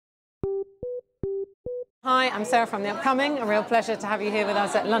Hi, I'm Sarah from The Upcoming. A real pleasure to have you here with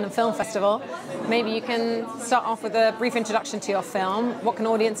us at London Film Festival. Maybe you can start off with a brief introduction to your film. What can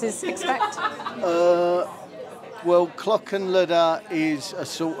audiences expect? Well, Klokkenluider is a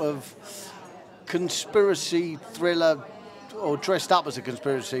sort of conspiracy thriller, or dressed up as a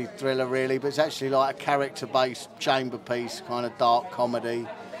conspiracy thriller really, but it's actually like a character-based chamber piece, kind of dark comedy,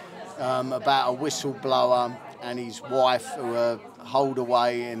 about a whistleblower and his wife who are holed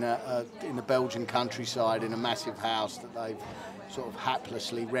away in the Belgian countryside in a massive house that they've sort of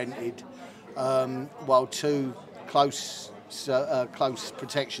haplessly rented, while two close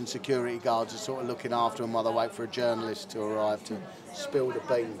protection security guards are sort of looking after them while they wait for a journalist to arrive to spill the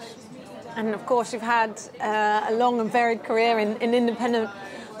beans. And of course you've had a long and varied career in independent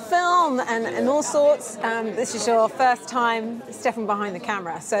film and all sorts. This is your first time stepping behind the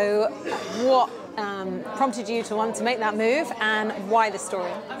camera. So what prompted you to want to make that move, and why the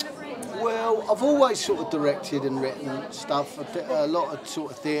story? Well, I've always sort of directed and written stuff, a lot of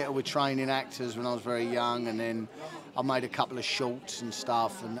sort of theatre with training actors when I was very young, and then I made a couple of shorts and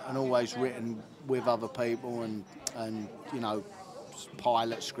stuff, and always written with other people and you know,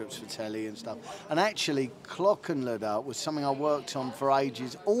 pilot scripts for telly and stuff. And actually Klokkenluider was something I worked on for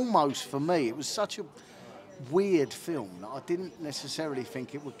ages, almost for me. It was such a weird film that I didn't necessarily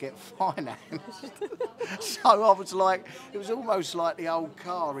think it would get financed. So I was like, it was almost like the old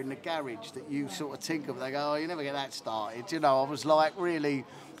car in the garage that you sort of tinker with. They go, oh, you never get that started. You know, I was like, really,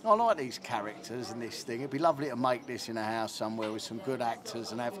 I like these characters and this thing. It'd be lovely to make this in a house somewhere with some good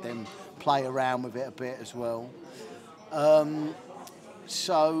actors and have them play around with it a bit as well.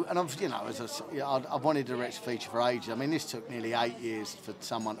 So, and I've, you know, I've wanted to direct a feature for ages. I mean, this took nearly 8 years for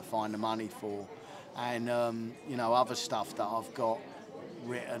someone to find the money for. And, you know, other stuff that I've got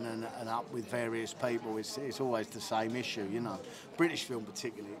written and up with various people, it's always the same issue, you know. British film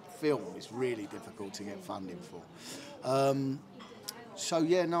particularly, film is really difficult to get funding for. So,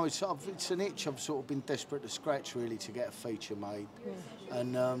 yeah, no, it's an itch I've sort of been desperate to scratch, really, to get a feature made.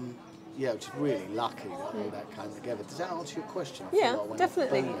 And, yeah, it's really lucky that all that came together. Does that answer your question? Yeah,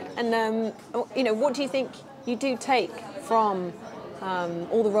 definitely. And, you know, what do you think you do take from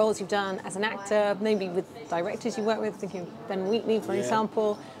all the roles you've done as an actor, maybe with directors you work with, thinking of Ben Wheatley, for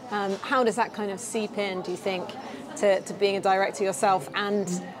example? How does that kind of seep in, do you think, to being a director yourself? And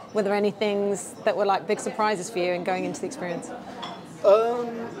were there any things that were like big surprises for you in going into the experience?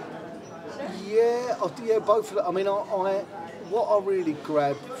 Yeah, both of them. I mean, what I really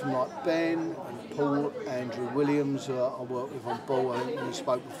grabbed from like Ben and Paul, Andrew Williams, who I worked with on Bull, I think we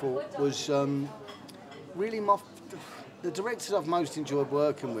spoke before, was really the directors I've most enjoyed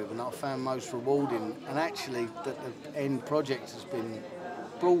working with and I've found most rewarding, and actually that the end project has been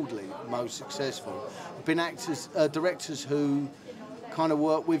broadly most successful, have been directors who kind of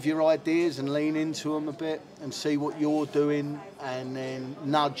work with your ideas and lean into them a bit and see what you're doing and then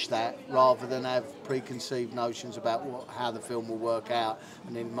nudge that rather than have preconceived notions about how the film will work out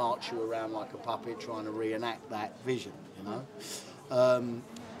and then march you around like a puppet trying to reenact that vision, you know.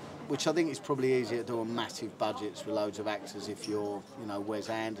 Which I think is probably easier to do on massive budgets with loads of actors if you're, you know, Wes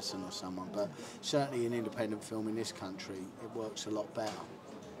Anderson or someone. But certainly in independent film in this country, it works a lot better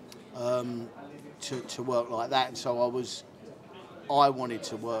to work like that. And so I wanted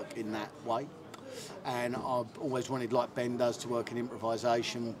to work in that way. And I've always wanted, like Ben does, to work in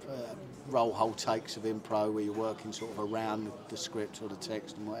improvisation, roll whole takes of improv where you're working sort of around the script or the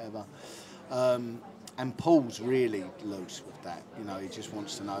text and whatever. And Paul's really loose with that, you know, he just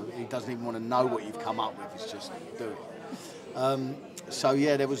wants to know, he doesn't even want to know what you've come up with, it's just do it. So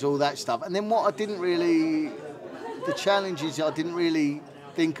yeah, there was all that stuff. And then what I didn't really, the challenges I didn't really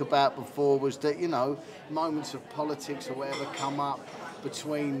think about before was that, you know, moments of politics or whatever come up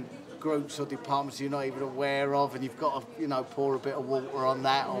between groups or departments you're not even aware of, and you've got to, you know, pour a bit of water on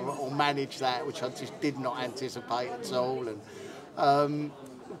that or manage that, which I just did not anticipate at all. And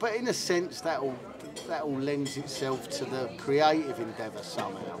but in a sense that all lends itself to the creative endeavour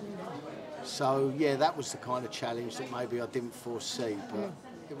somehow. So yeah, that was the kind of challenge that maybe I didn't foresee, but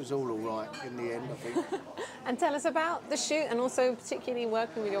it was all right in the end, I think. And tell us about the shoot, and also particularly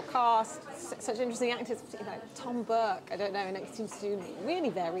working with your cast, such interesting actors, particularly like Tom Burke, I don't know, and it seems to do really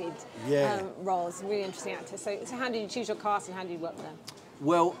varied roles, really interesting actors. So how did you choose your cast and how did you work with them?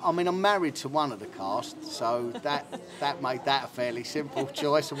 Well, I mean, I'm married to one of the cast, so that made that a fairly simple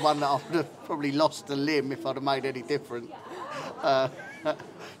choice, and one that I would have probably lost a limb if I'd have made any different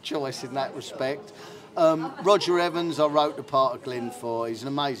choice in that respect. Roger Evans, I wrote the part of Glyn for. He's an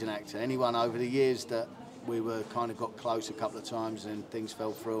amazing actor. Anyone over the years that we were kind of got close a couple of times and things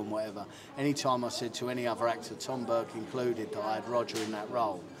fell through and whatever. Anytime I said to any other actor, Tom Burke included, that I had Roger in that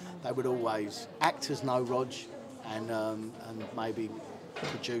role, they would always, actors know Rog, and maybe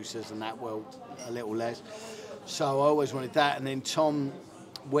producers and that world a little less. So I always wanted that. And then Tom,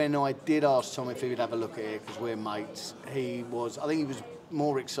 when I did ask Tom if he would have a look at it, because we're mates, I think he was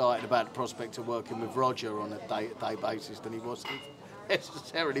more excited about the prospect of working with Roger on a day-to-day basis than he was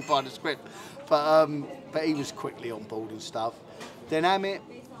necessarily by the script. But he was quickly on board and stuff. Then Amit,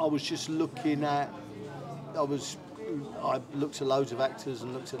 I was just looking at, I looked at loads of actors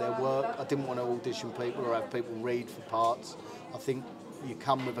and looked at their work. I didn't want to audition people or have people read for parts. I think you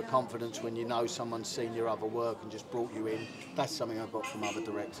come with a confidence when you know someone's seen your other work and just brought you in. That's something I got from other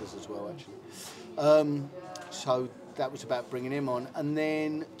directors as well, actually. So that was about bringing him on. And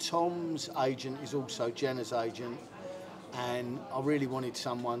then Tom's agent is also Jenna's agent, and I really wanted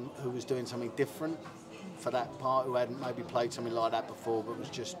someone who was doing something different for that part, who hadn't maybe played something like that before, but was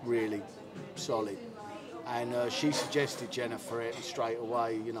just really solid. And she suggested Jenna for it, and straight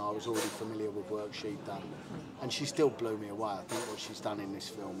away, you know, I was already familiar with work she'd done. And she still blew me away. I think what she's done in this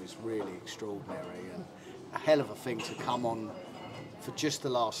film is really extraordinary, and a hell of a thing to come on for just the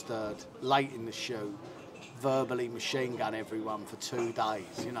last third, late in the shoot, verbally machine gun everyone for 2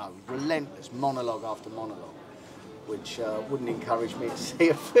 days, you know, relentless monologue after monologue, which wouldn't encourage me to see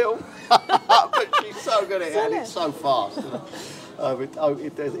a film. But she's so good at it, and it's so fast. You know?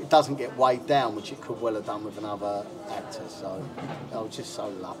 It doesn't get weighed down, which it could well have done with another actor. So I was just so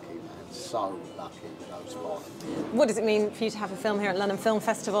lucky, man. So lucky with those spots. What does it mean for you to have a film here at London Film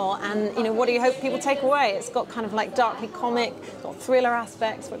Festival? And you know, what do you hope people take away? It's got kind of like darkly comic, got thriller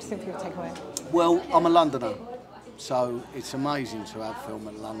aspects. What do you think people take away? Well, I'm a Londoner, so it's amazing to have film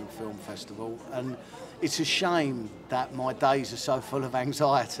at London Film Festival, and it's a shame that my days are so full of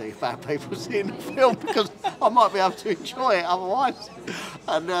anxiety about people seeing the film, because I might be able to enjoy it otherwise.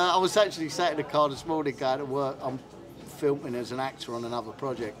 And I was actually sat in the car this morning going to work. I'm filming as an actor on another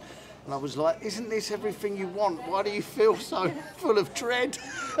project. And I was like, isn't this everything you want? Why do you feel so full of dread?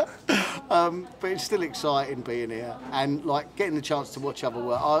 But it's still exciting being here and like getting the chance to watch other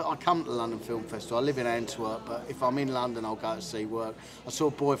work. I come to the London Film Festival. I live in Antwerp, but if I'm in London, I'll go to see work. I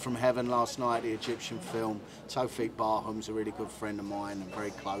saw Boy from Heaven last night, the Egyptian film. Tawfiq Barham's a really good friend of mine and very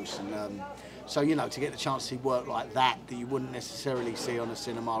close. And so, you know, to get the chance to see work like that you wouldn't necessarily see on a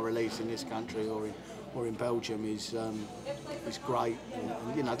cinema release in this country or in Belgium is great.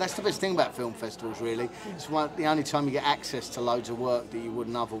 And, you know, that's the best thing about film festivals, really. It's the only time you get access to loads of work that you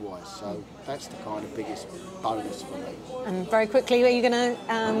wouldn't otherwise. So that's the kind of biggest bonus for me. And very quickly, are you going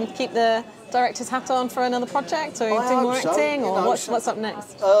to keep the director's hat on for another project, or are you doing more acting, or what's up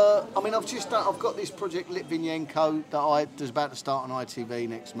next? I mean, I've got this project Litvinenko that's about to start on ITV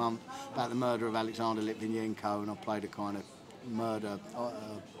next month about the murder of Alexander Litvinenko, and I played a kind of murder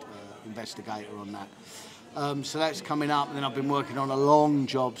investigator on that. So that's coming up, and then I've been working on a long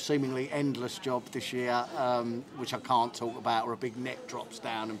job, seemingly endless job this year, which I can't talk about, or a big net drops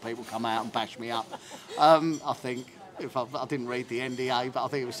down and people come out and bash me up. I think, I didn't read the NDA, but I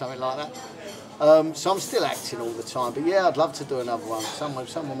think it was something like that. So I'm still acting all the time, but yeah, I'd love to do another one. If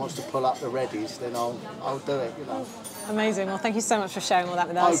someone wants to pull up the readies, then I'll do it, you know. Amazing. Well, thank you so much for sharing all that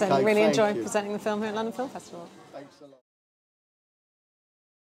with us, and really enjoying presenting the film here at London Film Festival. Thanks a lot.